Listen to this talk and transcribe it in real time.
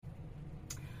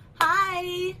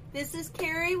Hi, this is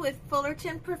Carrie with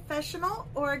Fullerton Professional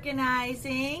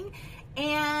Organizing,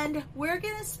 and we're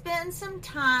going to spend some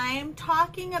time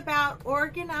talking about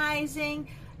organizing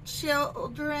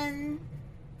children's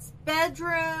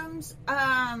bedrooms,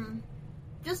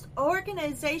 just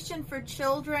organization for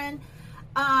children.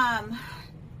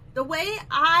 The way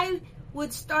I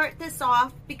would start this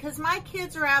off, because my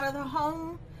kids are out of the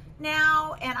home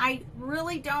now, and I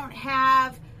really don't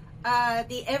have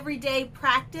the everyday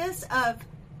practice of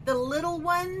the little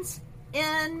ones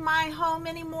in my home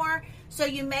anymore. So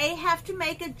you may have to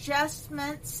make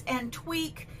adjustments and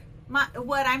tweak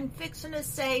what I'm fixing to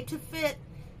say to fit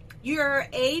your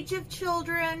age of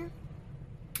children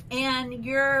and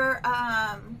your,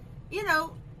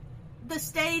 the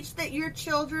stage that your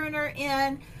children are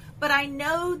in. But I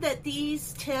know that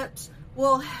these tips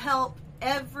will help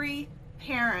every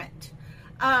parent.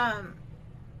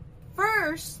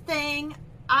 First thing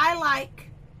I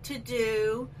like to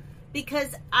do,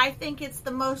 because I think it's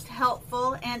the most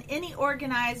helpful, and any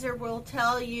organizer will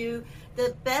tell you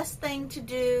the best thing to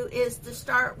do is to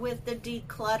start with the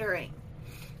decluttering.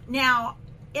 Now,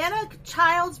 in a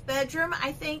child's bedroom,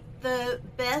 I think the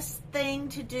best thing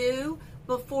to do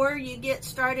before you get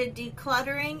started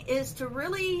decluttering is to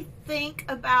really think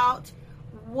about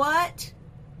what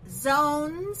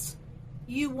zones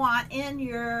you want in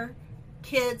your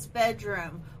kid's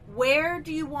bedroom. Where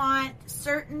do you want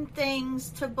certain things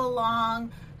to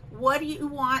belong? What do you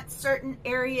want certain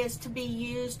areas to be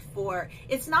used for?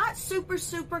 It's not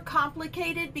super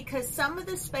complicated, because some of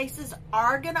the spaces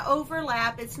are going to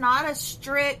overlap. It's not a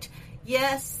strict,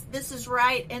 yes, this is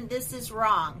right and this is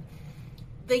wrong.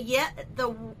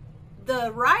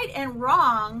 The right and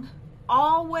wrong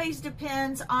always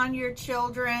depends on your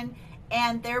children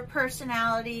and their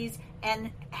personalities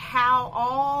and how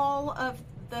all of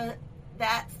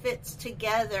that fits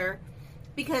together,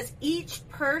 because each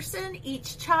person,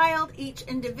 each child, each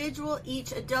individual,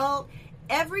 each adult,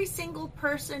 every single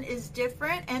person is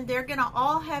different, and they're going to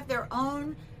all have their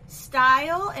own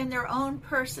style and their own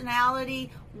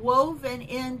personality woven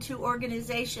into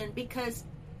organization. Because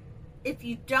if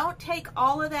you don't take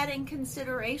all of that in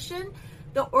consideration,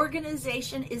 the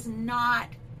organization is not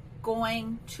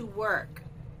going to work.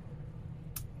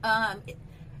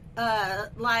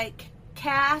 Like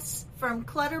Cass from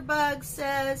Clutterbug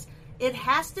says, it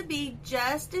has to be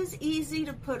just as easy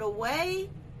to put away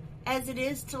as it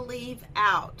is to leave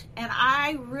out. And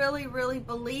I really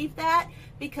believe that,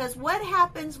 because what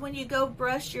happens when you go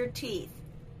brush your teeth?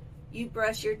 You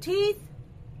brush your teeth,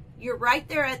 you're right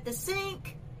there at the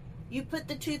sink, you put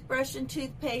the toothbrush and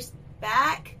toothpaste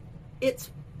back.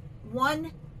 It's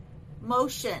one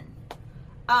motion.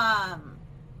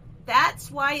 That's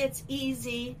why it's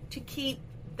easy to keep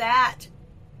that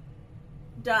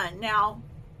done. Now,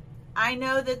 I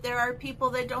know that there are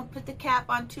people that don't put the cap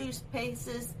on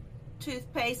toothpaste.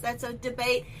 That's a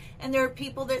debate. And there are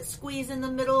people that squeeze in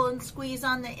the middle and squeeze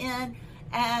on the end.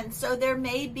 And so there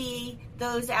may be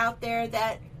those out there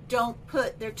that don't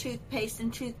put their toothpaste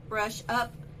and toothbrush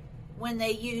up when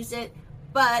they use it.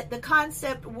 But the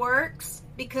concept works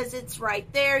because it's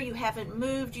right there. You haven't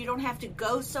moved. You don't have to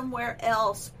go somewhere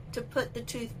else to put the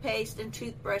toothpaste and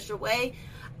toothbrush away.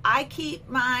 I keep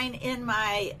mine in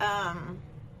my,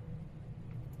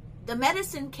 the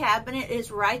medicine cabinet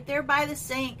is right there by the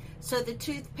sink, so the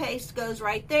toothpaste goes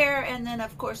right there, and then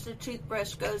of course the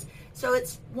toothbrush goes, so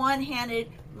it's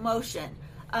one-handed motion.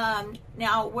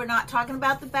 Now, we're not talking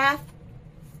about the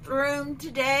bathroom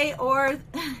today or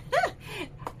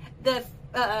the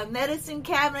medicine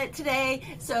cabinet today,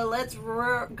 so let's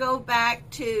go back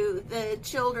to the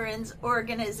children's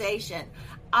organization.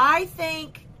 I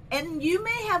think, and you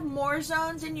may have more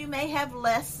zones and you may have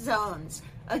less zones.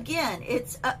 Again,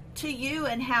 it's up to you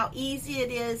and how easy it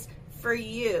is for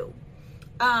you.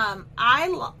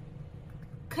 I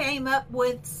came up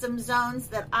with some zones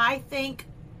that I think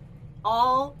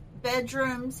all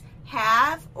bedrooms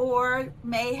have, or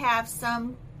may have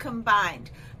some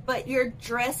combined. But your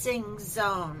dressing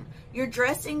zone. Your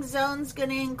dressing zone's going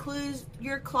to include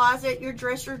your closet, your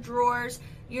dresser drawers,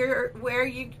 where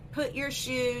you put your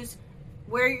shoes,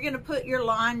 where you're going to put your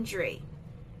laundry.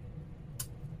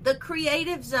 The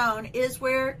creative zone is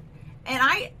where, and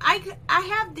I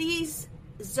have these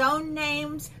zone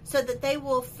names so that they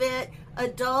will fit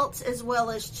adults as well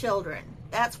as children.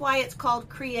 That's why it's called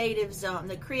creative zone.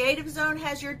 The creative zone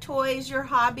has your toys, your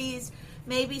hobbies,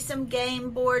 maybe some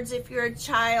game boards if you're a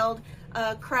child,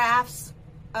 crafts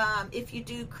if you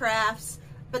do crafts,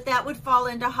 but that would fall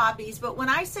into hobbies. But when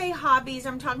I say hobbies,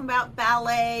 I'm talking about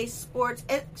ballet, sports,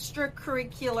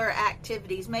 extracurricular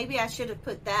activities. Maybe I should have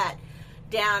put that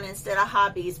down instead of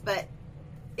hobbies, but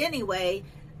anyway,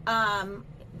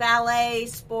 ballet,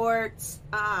 sports,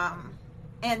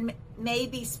 and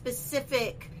maybe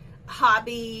specific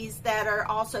hobbies that are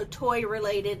also toy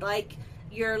related, like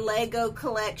your Lego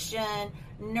collection,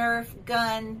 Nerf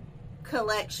gun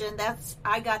collection.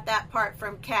 I got that part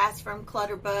from Cass from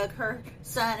Clutterbug. Her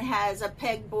son has a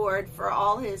pegboard for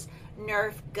all his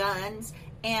Nerf guns,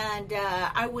 and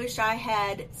I wish I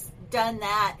had done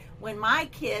that when my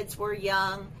kids were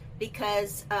young,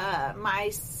 because my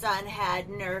son had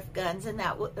Nerf guns, and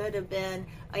that would have been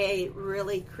a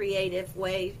really creative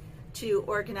way to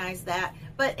organize that.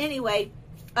 But anyway,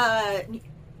 and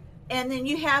then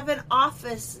you have an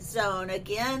office zone.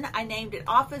 Again, I named it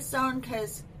office zone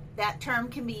because that term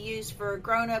can be used for a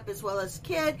grown-up as well as a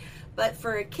kid. But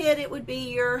for a kid, it would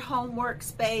be your homework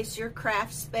space, your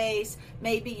craft space,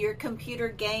 maybe your computer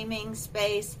gaming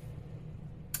space.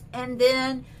 And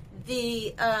then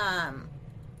the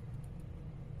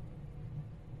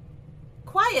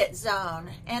quiet zone.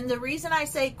 And the reason I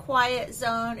say quiet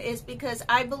zone is because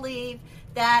I believe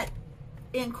that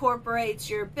incorporates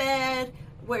your bed,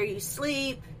 where you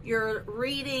sleep, your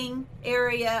reading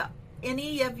area,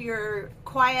 any of your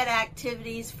quiet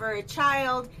activities. For a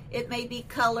child, it may be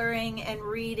coloring and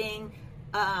reading,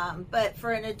 but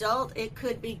for an adult, it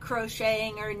could be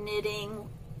crocheting or knitting,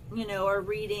 or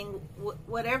reading,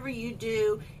 whatever you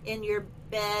do in your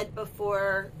bed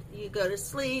before you go to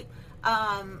sleep.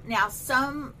 Now,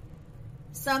 some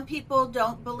people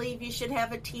don't believe you should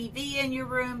have a TV in your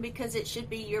room because it should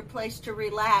be your place to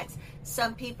relax.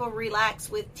 Some people relax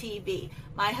with TV.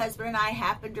 My husband and I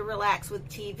happen to relax with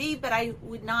TV, but I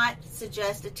would not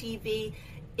suggest a TV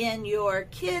in your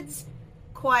kids'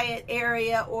 quiet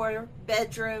area or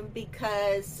bedroom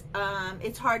because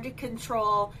it's hard to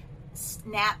control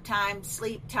nap time,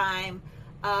 sleep time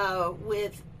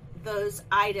with those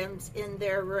items in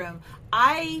their room.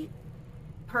 I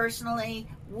personally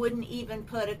wouldn't even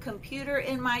put a computer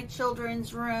in my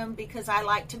children's room because I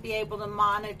like to be able to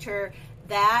monitor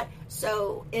that.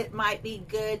 So it might be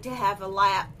good to have a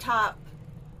laptop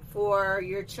for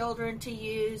your children to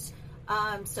use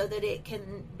so that it can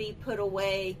be put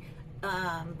away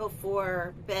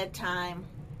before bedtime.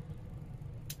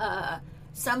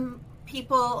 Some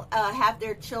people have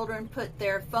their children put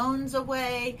their phones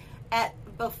away at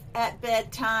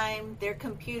bedtime, their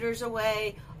computers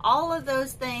away, all of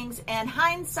those things. And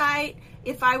hindsight,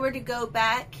 if I were to go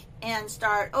back and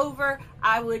start over,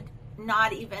 I would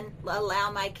not even allow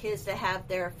my kids to have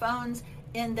their phones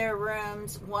in their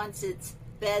rooms once it's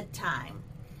bedtime.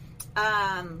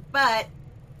 But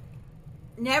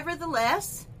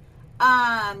nevertheless,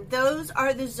 those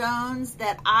are the zones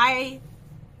that I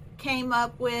came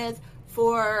up with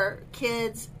for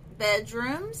kids'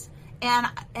 bedrooms,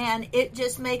 and it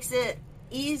just makes it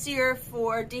easier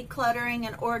for decluttering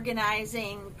and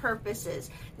organizing purposes.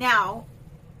 Now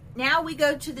we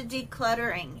go to the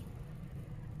decluttering.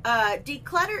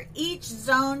 Declutter each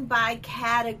zone by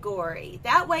category.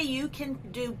 That way you can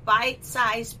do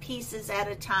bite-sized pieces at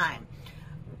a time.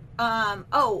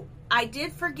 I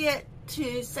did forget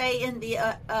to say in the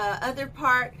other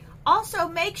part, also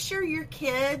make sure your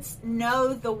kids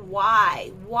know the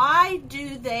why. Why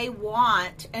do they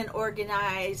want an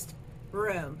organized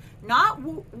room? Not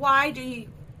why do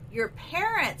your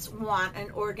parents want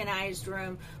an organized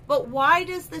room, but why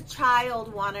does the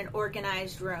child want an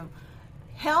organized room?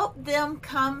 Help them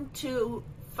come to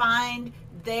find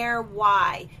their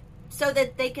why so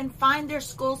that they can find their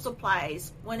school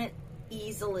supplies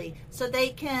easily, so they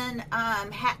can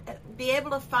be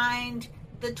able to find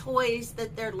the toys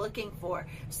that they're looking for,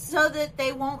 so that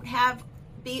they won't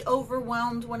be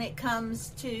overwhelmed when it comes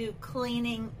to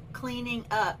cleaning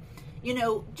up.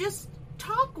 Just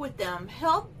talk with them,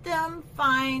 help them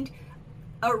find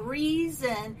a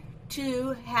reason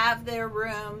to have their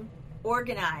room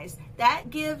organized.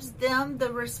 That gives them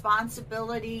the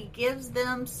responsibility, gives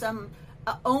them some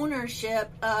ownership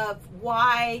of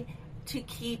why to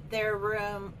keep their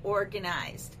room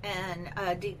organized and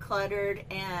decluttered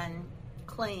and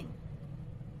clean.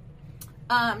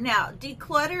 Now,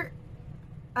 declutter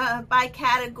by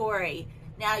category.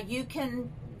 Now, you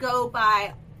can go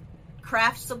by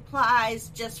craft supplies,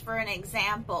 just for an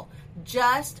example.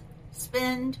 Just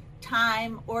spend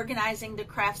time organizing the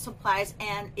craft supplies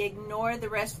and ignore the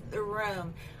rest of the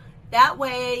room. That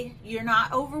way, you're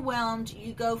not overwhelmed.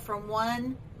 You go from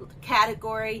one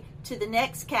category to the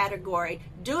next category.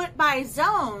 Do it by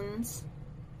zones,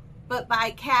 but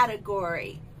by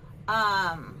category.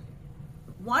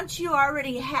 Once you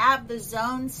already have the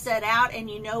zones set out and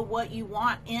you know what you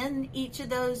want in each of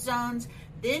those zones,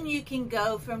 then you can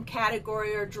go from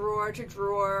category or drawer to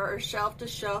drawer or shelf to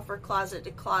shelf or closet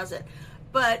to closet.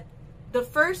 But the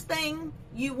first thing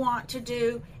you want to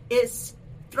do is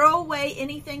throw away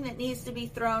anything that needs to be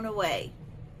thrown away.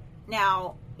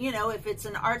 Now, you know, if it's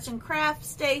an arts and crafts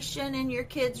station in your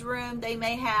kids' room, they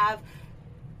may have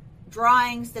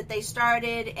drawings that they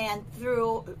started and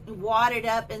wadded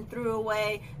up and threw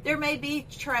away. There may be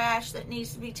trash that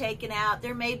needs to be taken out.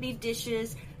 There may be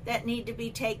dishes that need to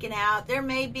be taken out. There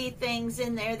may be things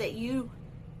in there that you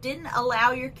didn't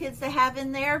allow your kids to have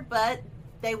in there, but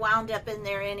they wound up in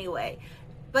there anyway.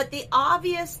 But the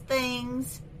obvious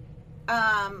things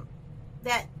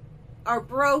that are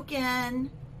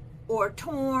broken or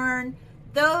torn,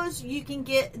 those you can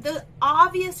get, the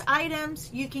obvious items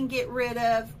you can get rid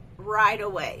of right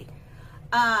away.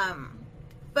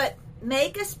 But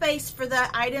make a space for the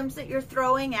items that you're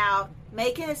throwing out.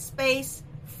 Make a space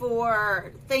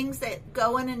for things that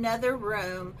go in another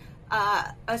room,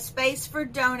 a space for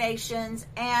donations,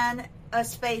 and a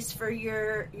space for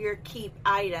your keep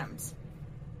items.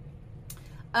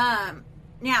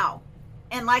 Now,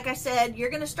 and like I said, you're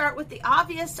going to start with the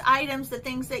obvious items, the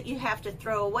things that you have to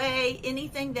throw away,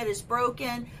 anything that is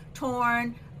broken,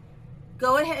 torn.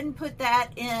 Go ahead and put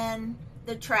that in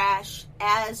the trash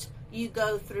as you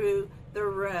go through the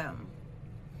room.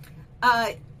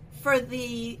 For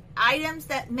the items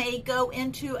that may go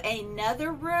into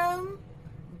another room,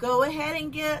 go ahead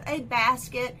and get a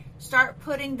basket. Start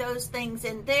putting those things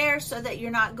in there so that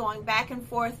you're not going back and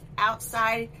forth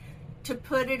outside to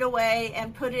put it away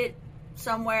and put it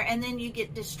somewhere, and then you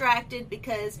get distracted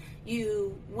because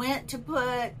you went to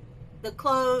put the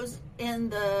clothes in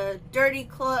the dirty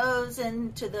clothes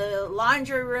into the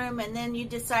laundry room, and then you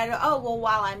decided, oh, well,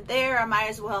 while I'm there, I might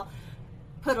as well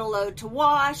put a load to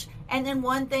wash, and then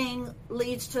one thing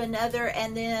leads to another,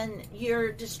 and then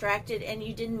you're distracted and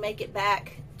you didn't make it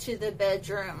back to the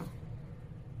bedroom.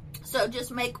 So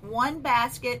just make one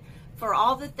basket for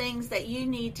all the things that you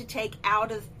need to take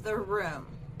out of the room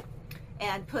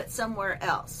and put somewhere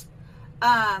else.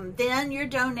 Then your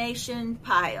donation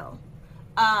pile.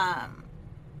 Now,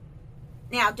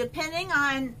 depending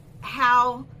on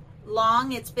how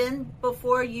long it's been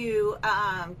before you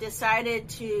decided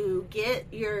to get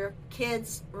your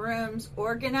kids' rooms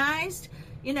organized,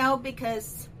 you know,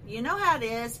 because you know how it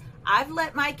is. I've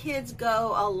let my kids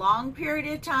go a long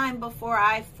period of time before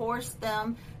I forced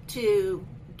them to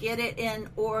get it in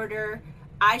order.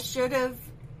 I should have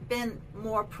been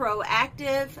more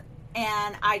proactive,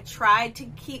 and I tried to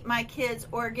keep my kids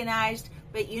organized,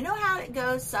 but you know how it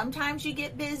goes. Sometimes you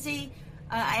get busy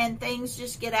and things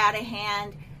just get out of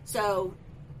hand. So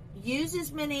use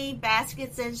as many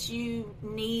baskets as you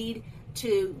need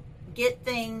to get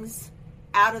things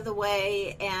out of the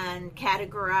way and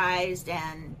categorized.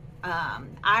 And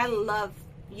I love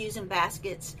using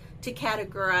baskets to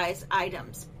categorize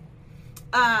items.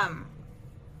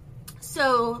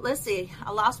 So let's see,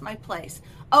 I lost my place.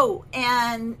 Oh,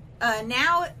 and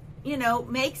now, you know,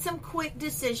 make some quick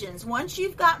decisions. Once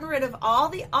you've gotten rid of all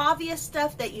the obvious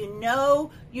stuff that you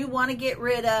know you want to get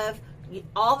rid of,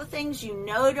 all the things you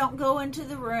know don't go into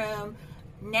the room,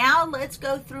 now let's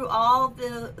go through all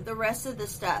the rest of the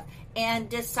stuff and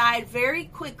decide very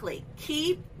quickly.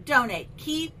 Keep, donate,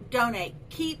 keep, donate,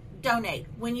 keep, donate.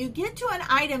 When you get to an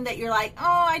item that you're like,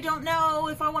 oh, I don't know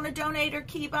if I want to donate or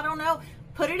keep, I don't know,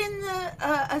 put it in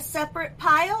a separate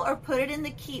pile or put it in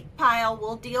the keep pile.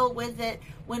 We'll deal with it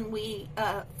when we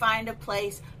find a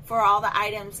place for all the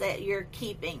items that you're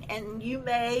keeping. And you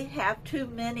may have too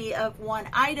many of one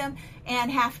item and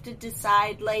have to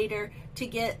decide later to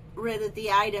get rid of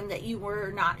the item that you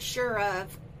were not sure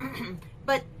of.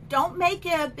 But don't make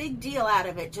a big deal out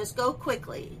of it. Just go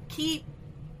quickly. Keep,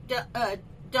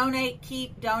 donate,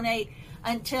 keep, donate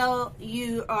until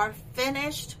you are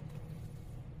finished.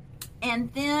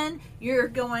 And then you're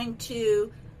going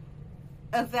to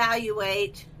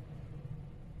evaluate.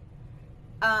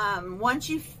 Once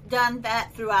you've done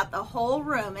that throughout the whole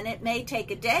room, and it may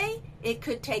take a day, it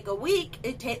could take a week,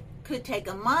 it could take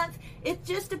a month. It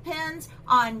just depends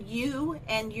on you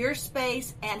and your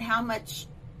space and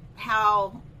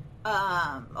how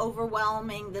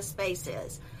overwhelming the space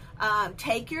is.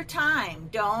 Take your time.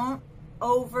 Don't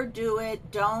overdo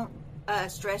it. Don't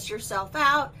stress yourself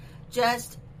out.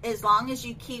 Just as long as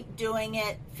you keep doing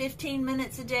it 15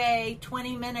 minutes a day,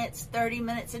 20 minutes, 30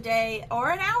 minutes a day, or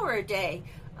an hour a day,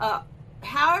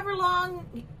 however long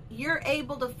you're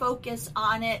able to focus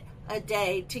on it a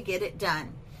day to get it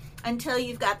done until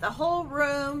you've got the whole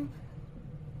room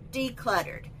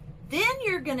decluttered. Then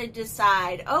you're going to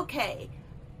decide, okay,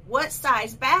 what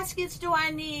size baskets do I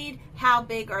need? How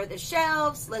big are the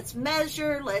shelves? Let's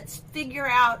measure. Let's figure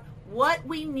out what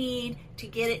we need to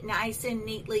get it nice and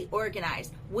neatly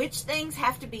organized. Which things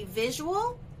have to be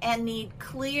visual and need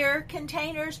clear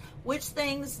containers, which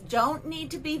things don't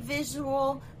need to be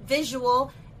visual,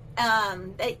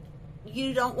 that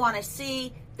you don't want to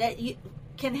see, that you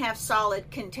can have solid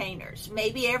containers.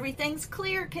 Maybe everything's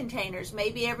clear containers,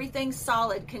 maybe everything's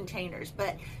solid containers,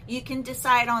 but you can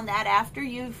decide on that after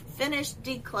you've finished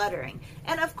decluttering.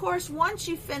 And of course, once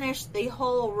you finish the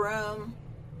whole room,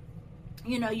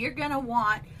 you're going to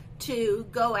want to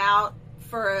go out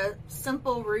for a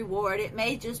simple reward. It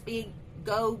may just be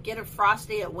go get a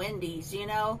Frosty at Wendy's,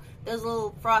 those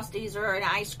little Frosties or an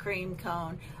ice cream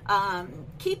cone.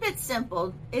 Keep it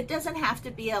simple. It doesn't have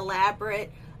to be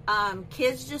elaborate.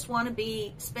 Kids just want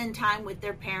to spend time with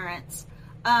their parents.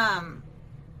 And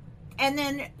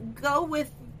then go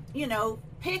with,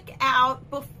 pick out,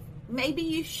 maybe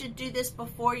you should do this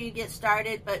before you get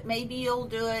started, but maybe you'll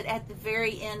do it at the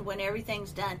very end when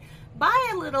everything's done.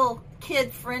 Buy a little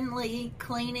kid-friendly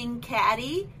cleaning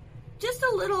caddy, just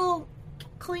a little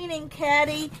cleaning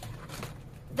caddy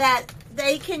that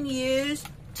they can use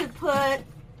to put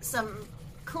some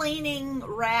cleaning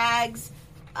rags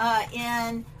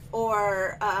in,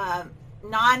 or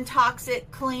non-toxic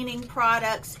cleaning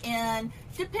products in,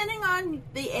 depending on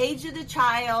the age of the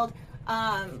child.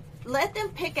 Let them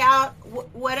pick out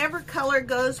whatever color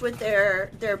goes with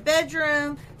their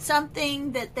bedroom,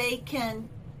 something that they can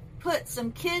put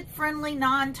some kid-friendly,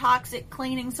 non-toxic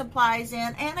cleaning supplies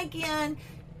in. And again,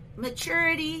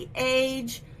 maturity,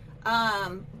 age,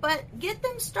 but get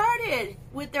them started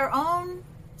with their own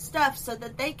stuff so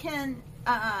that they can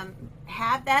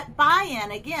have that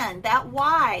buy-in, again, that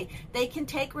why. They can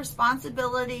take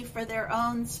responsibility for their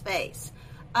own space.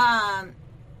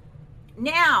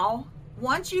 Now,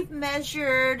 once you've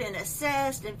measured and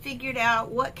assessed and figured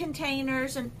out what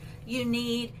containers you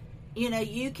need,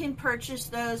 you can purchase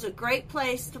those. A great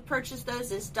place to purchase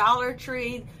those is Dollar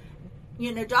Tree.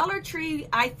 Dollar Tree,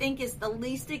 I think, is the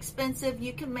least expensive.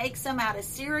 You can make some out of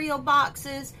cereal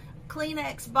boxes,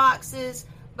 Kleenex boxes,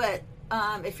 but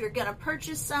if you're going to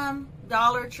purchase some,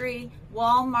 Dollar Tree,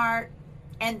 Walmart,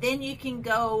 and then you can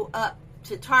go up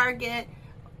to Target,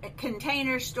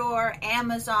 Container Store,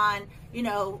 Amazon,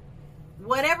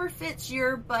 whatever fits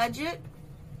your budget.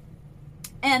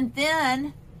 And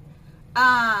then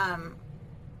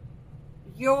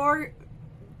you're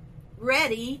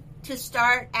ready to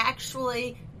start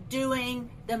actually doing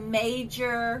the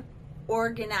major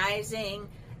organizing.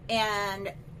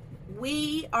 And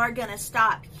we are going to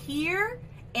stop here,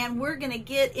 and we're going to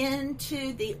get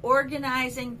into the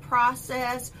organizing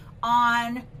process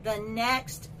on the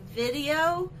next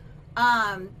video.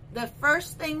 The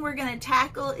first thing we're going to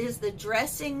tackle is the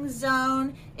dressing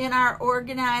zone in our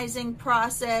organizing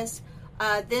process.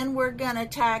 Then we're going to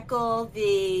tackle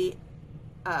the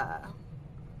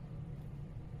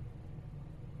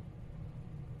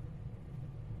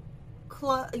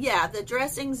the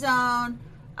dressing zone,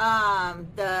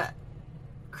 the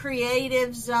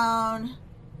creative zone,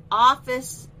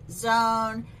 office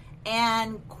zone,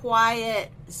 and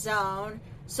quiet zone.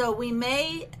 So we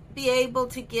may be able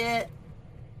to get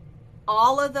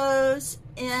all of those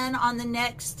in on the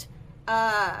next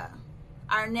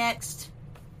our next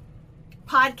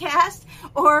podcast,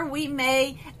 or we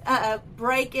may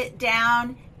break it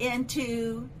down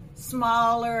into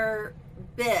smaller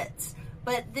bits.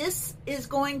 But this is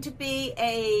going to be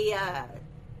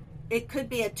it could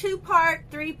be a 2-part,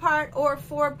 3-part, or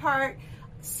 4-part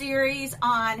series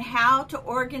on how to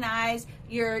organize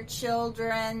your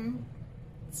children's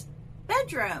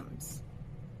bedrooms.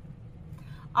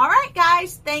 All right,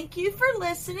 guys, thank you for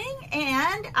listening,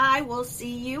 and I will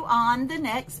see you on the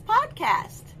next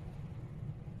podcast.